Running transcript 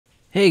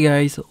Hey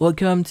guys,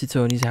 welcome to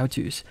Tony's How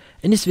To's.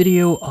 In this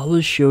video, I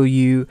will show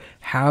you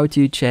how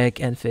to check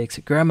and fix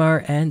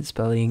grammar and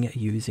spelling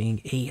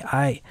using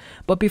AI.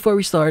 But before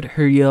we start,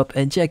 hurry up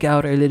and check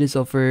out our latest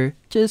offer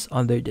just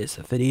under this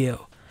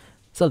video.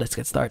 So let's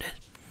get started.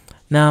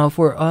 Now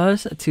for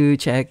us to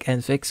check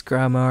and fix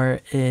grammar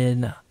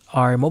in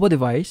our mobile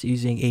device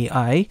using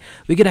AI,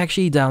 we could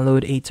actually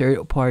download a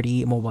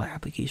third-party mobile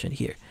application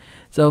here.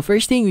 So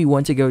first thing, we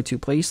want to go to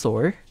Play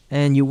Store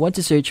and you want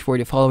to search for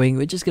the following,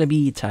 which is going to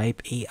be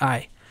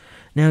TypeAI.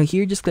 Now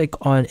here, just click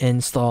on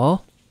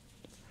install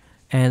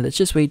and let's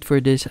just wait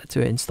for this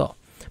to install.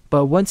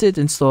 But once it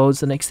installs,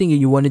 the next thing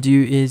you want to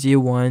do is you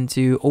want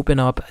to open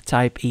up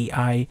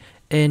TypeAI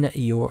in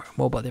your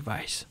mobile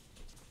device.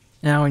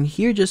 Now in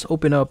here, just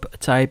open up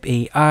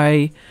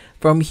TypeAI.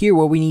 From here,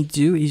 what we need to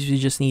do is we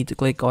just need to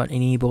click on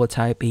enable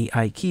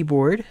TypeAI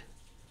keyboard.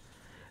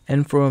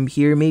 And from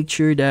here, make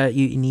sure that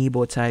you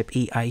enable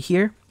TypeAI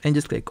here and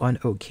just click on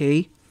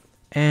OK.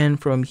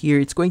 And from here,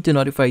 it's going to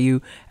notify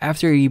you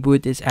after you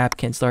reboot, this app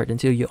can start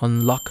until you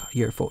unlock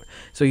your phone.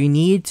 So you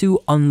need to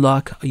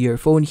unlock your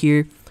phone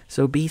here.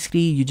 So basically,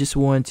 you just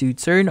want to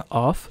turn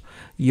off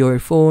your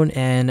phone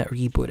and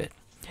reboot it.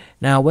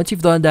 Now, once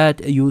you've done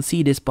that, you'll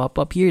see this pop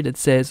up here that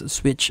says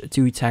switch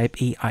to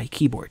TypeAI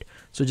keyboard.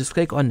 So just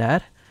click on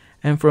that.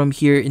 And from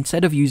here,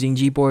 instead of using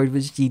Gboard,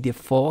 which is the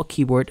default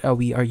keyboard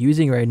we are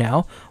using right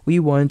now, we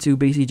want to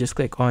basically just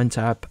click on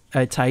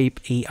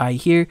TypeAI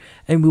here,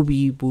 and we'll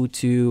be able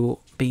to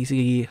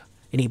basically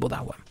enable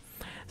that one.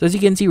 So as you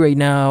can see right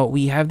now,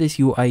 we have this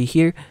UI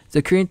here.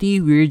 So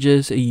currently, we're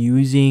just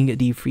using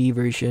the free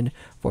version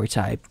for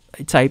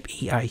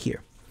TypeAI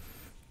here.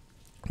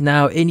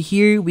 Now in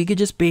here, we could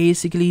just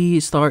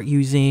basically start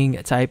using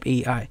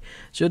TypeAI.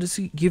 So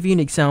to give you an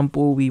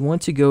example, we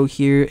want to go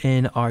here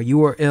in our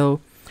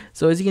URL.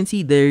 So as you can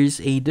see,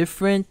 there's a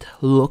different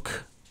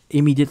look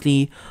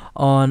immediately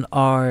on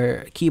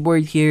our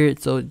keyboard here.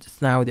 So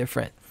it's now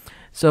different.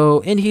 So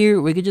in here,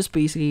 we could just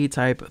basically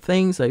type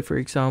things like, for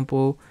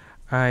example,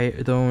 I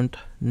don't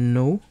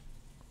know.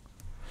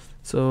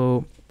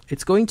 So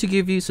it's going to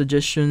give you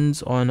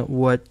suggestions on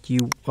what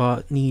you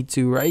need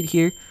to write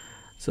here.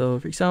 So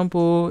for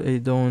example,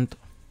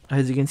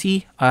 as you can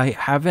see, I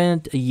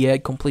haven't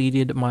yet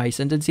completed my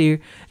sentence here.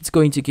 It's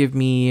going to give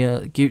me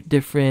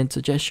different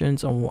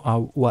suggestions on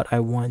what I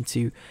want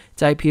to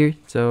type here.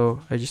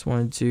 So I just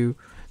want to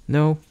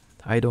know,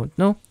 I don't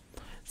know.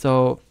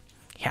 So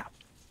yeah,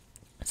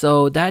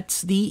 so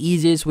that's the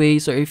easiest way.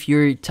 So if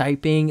you're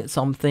typing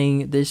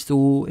something, this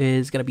tool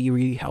is going to be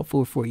really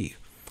helpful for you.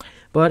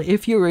 But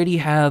if you already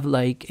have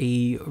like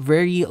a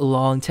very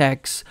long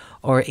text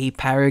or a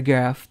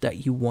paragraph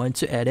that you want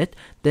to edit,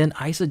 then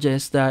I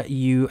suggest that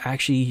you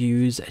actually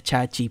use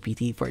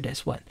ChatGPT for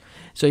this one.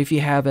 So if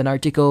you have an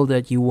article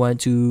that you want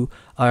to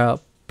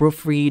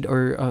proofread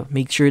or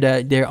make sure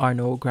that there are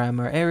no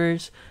grammar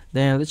errors,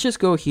 then let's just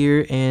go here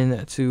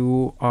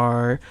into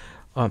our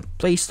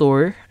Play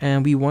Store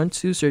and we want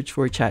to search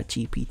for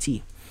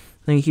ChatGPT.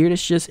 Now here,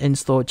 let's just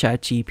install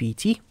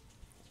ChatGPT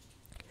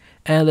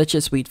and let's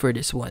just wait for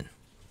this one.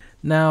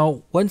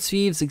 Now, once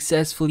we've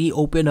successfully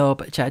opened up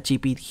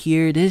ChatGPT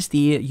here, this is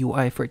the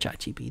UI for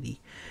ChatGPT.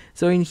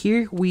 So in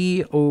here,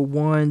 we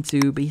want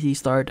to basically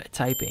start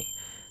typing.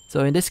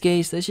 So in this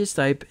case, let's just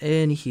type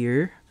in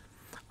here,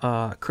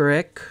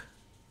 correct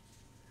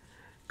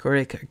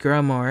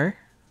grammar,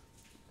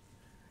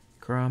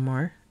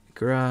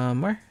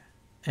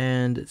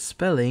 and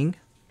spelling.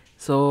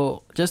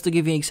 So just to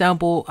give you an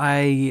example,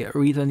 I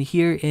read on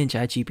here in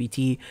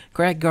ChatGPT,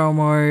 correct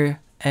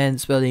grammar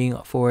and spelling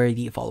for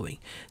the following.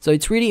 So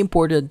it's really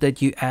important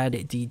that you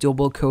add the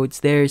double quotes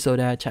there so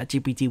that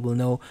ChatGPT will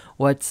know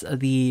what's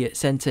the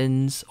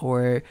sentence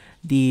or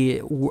the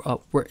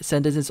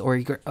sentences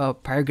or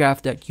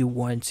paragraph that you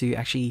want to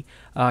actually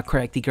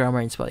correct the grammar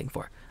and spelling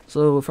for.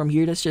 So from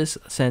here, let's just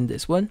send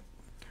this one.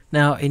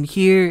 Now in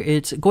here,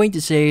 it's going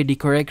to say the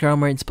correct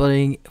grammar and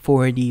spelling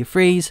for the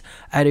phrase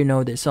I don't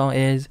know this song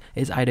is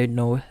I don't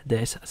know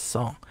this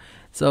song.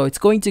 So it's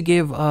going to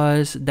give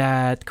us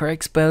that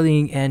correct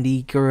spelling and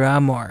the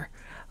grammar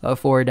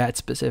for that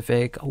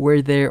specific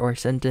word there or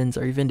sentence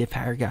or even the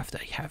paragraph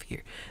that you have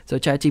here. So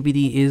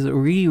ChatGPT is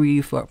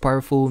really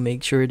powerful.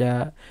 Make sure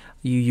that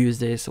you use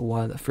this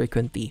one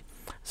frequently.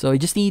 So you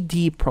just need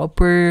the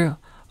proper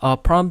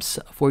prompts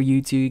for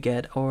you to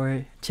get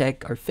or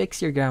check or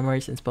fix your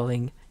grammars and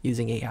spelling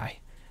using AI.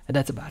 And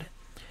that's about it.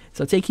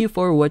 So thank you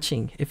for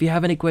watching. If you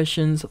have any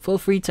questions, feel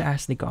free to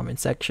ask in the comment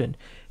section.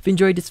 If you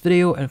enjoyed this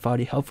video and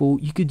found it helpful,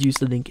 you could use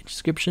the link in the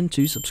description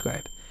to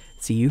subscribe.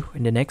 See you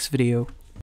in the next video.